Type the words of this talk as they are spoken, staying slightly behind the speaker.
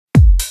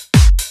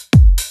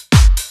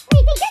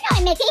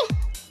on, Missy.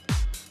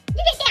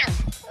 You get down.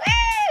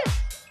 Woo!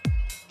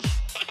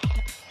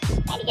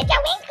 Gotta get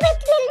your wings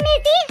clipped, little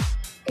Missy.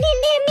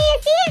 Little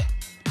Missy.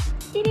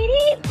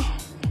 Dee-dee-dee.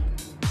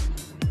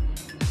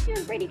 You're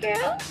a pretty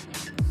girl.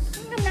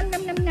 Nom nom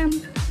nom nom nom.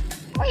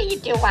 What are you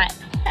doing?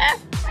 Huh?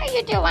 What are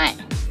you doing?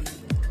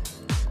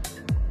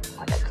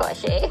 What a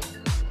cushy.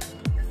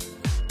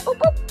 Boop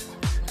boop.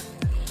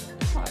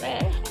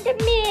 Alright. The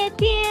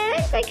Missy.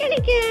 I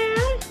gotta go.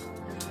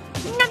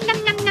 Nom nom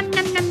nom nom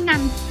nom nom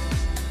nom.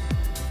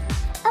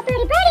 Oh,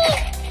 birdie, birdie!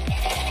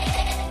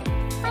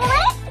 Wanna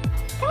what?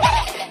 Come on.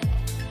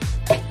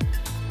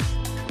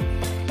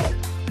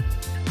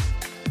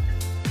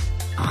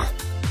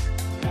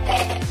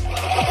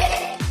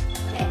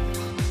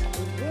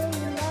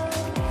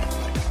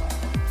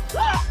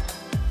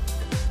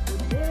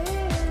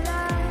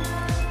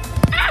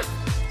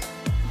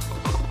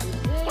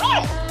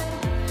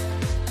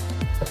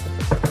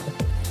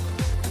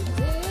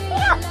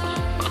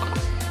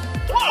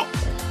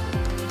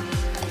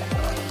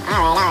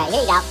 Alright,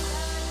 here you go.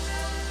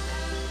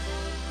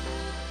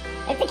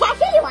 It's the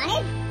cashew you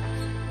wanted.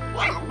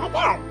 Yeah, right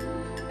there.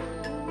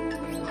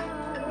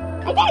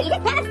 Right there, you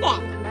just passed it.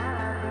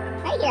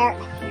 Right here.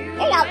 There you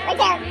go, right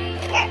there.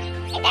 Here,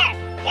 right there.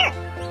 Here.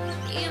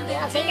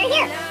 Little finger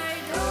here.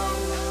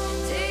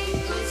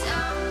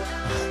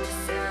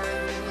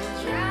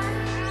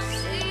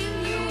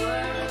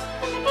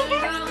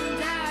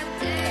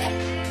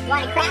 You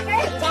want a cracker?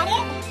 Is that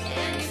it?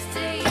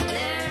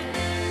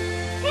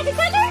 Cracker,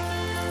 cracker?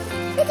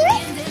 Did you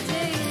eat?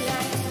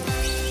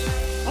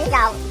 There you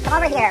go. Come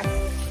over here.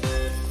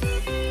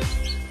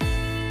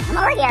 Come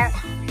over here.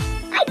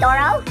 Hi,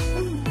 Doro.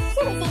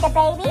 Should we see the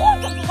baby?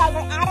 Since you guys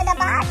are out of the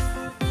box.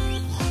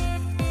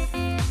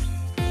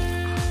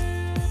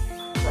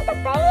 Where's the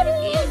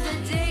baby?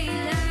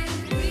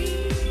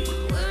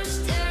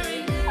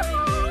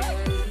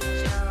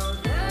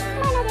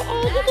 Come on, other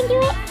egg. You can do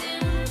it.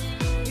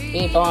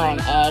 Be born,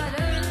 egg.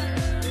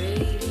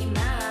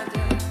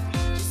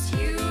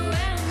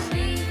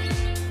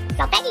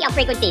 Solfeggio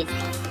frequencies.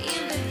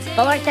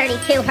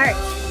 432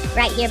 hertz.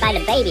 Right here by the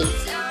baby.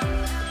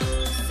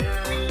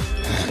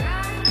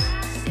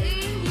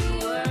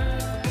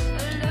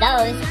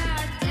 Those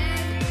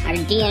are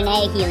DNA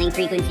healing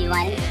frequency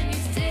ones.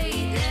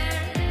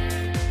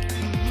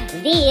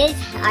 These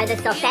are the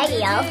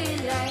solfeggio.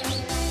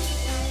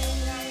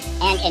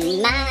 And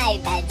in my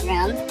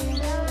bedroom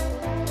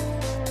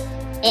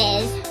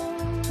is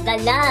the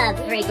love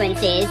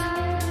frequencies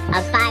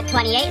of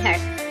 528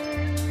 hertz.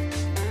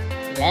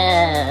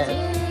 Love.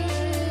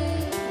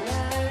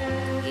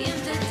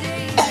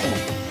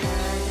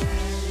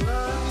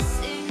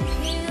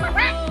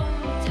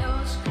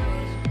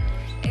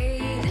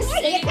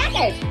 Here, get your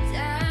crackers.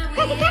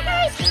 Cracker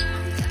crackers.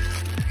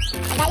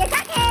 I got your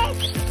crackers.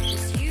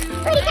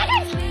 Pretty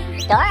crackers.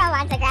 Dora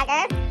wants a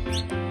cracker.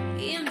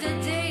 There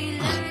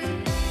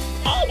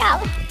you go.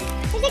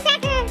 Here's a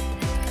cracker.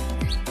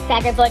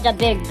 Cracker for the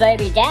big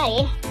baby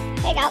daddy.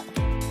 There you go.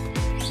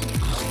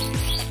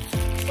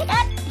 Pick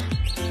up.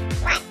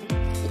 What?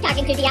 You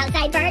talking to the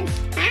outside birds?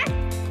 Huh?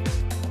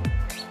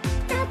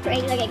 Oh,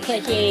 pretty. Look at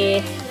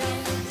Cushy.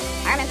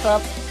 Arm and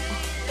poop.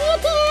 Here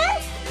it is.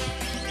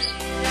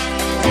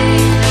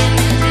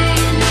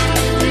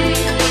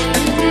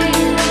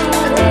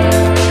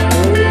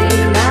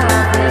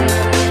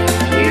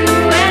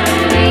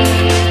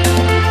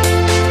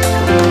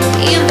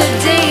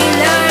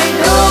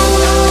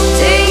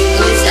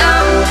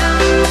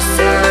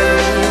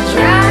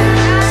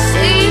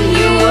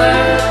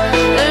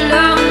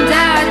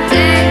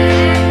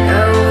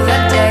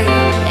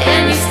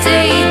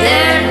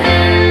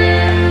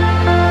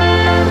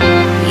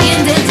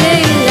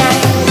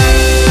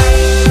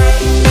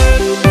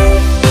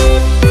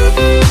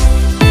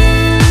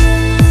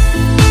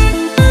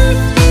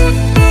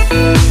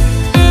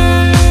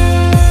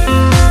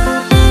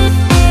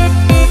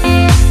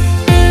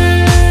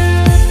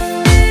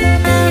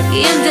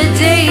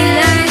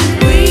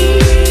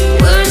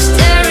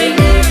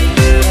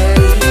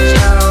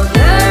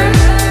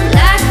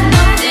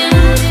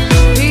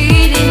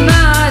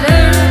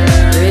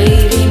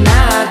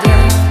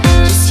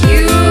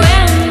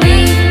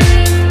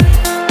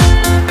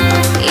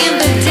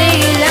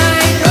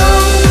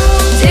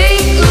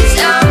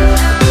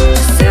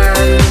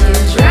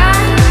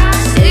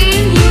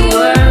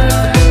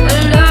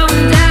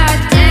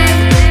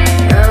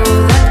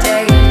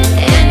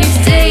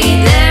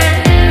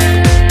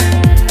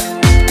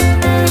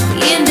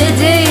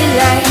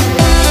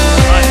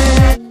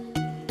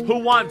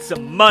 Want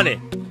some money,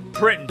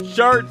 printing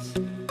shirts,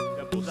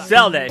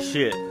 sell that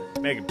shit,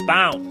 make it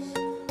bounce.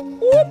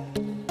 Whoop.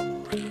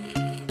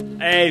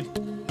 Hey,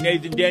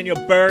 Nathan Daniel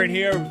Byrne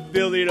here,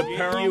 affiliate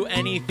apparel. You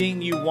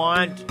anything you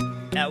want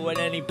at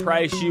any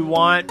price you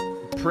want,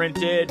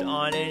 printed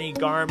on any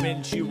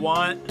garments you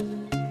want.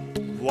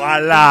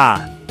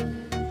 Voila.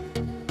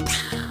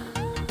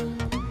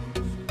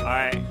 All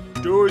right,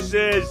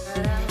 deuces.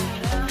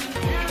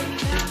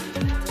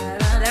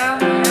 Down,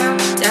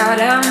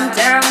 down,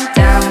 down.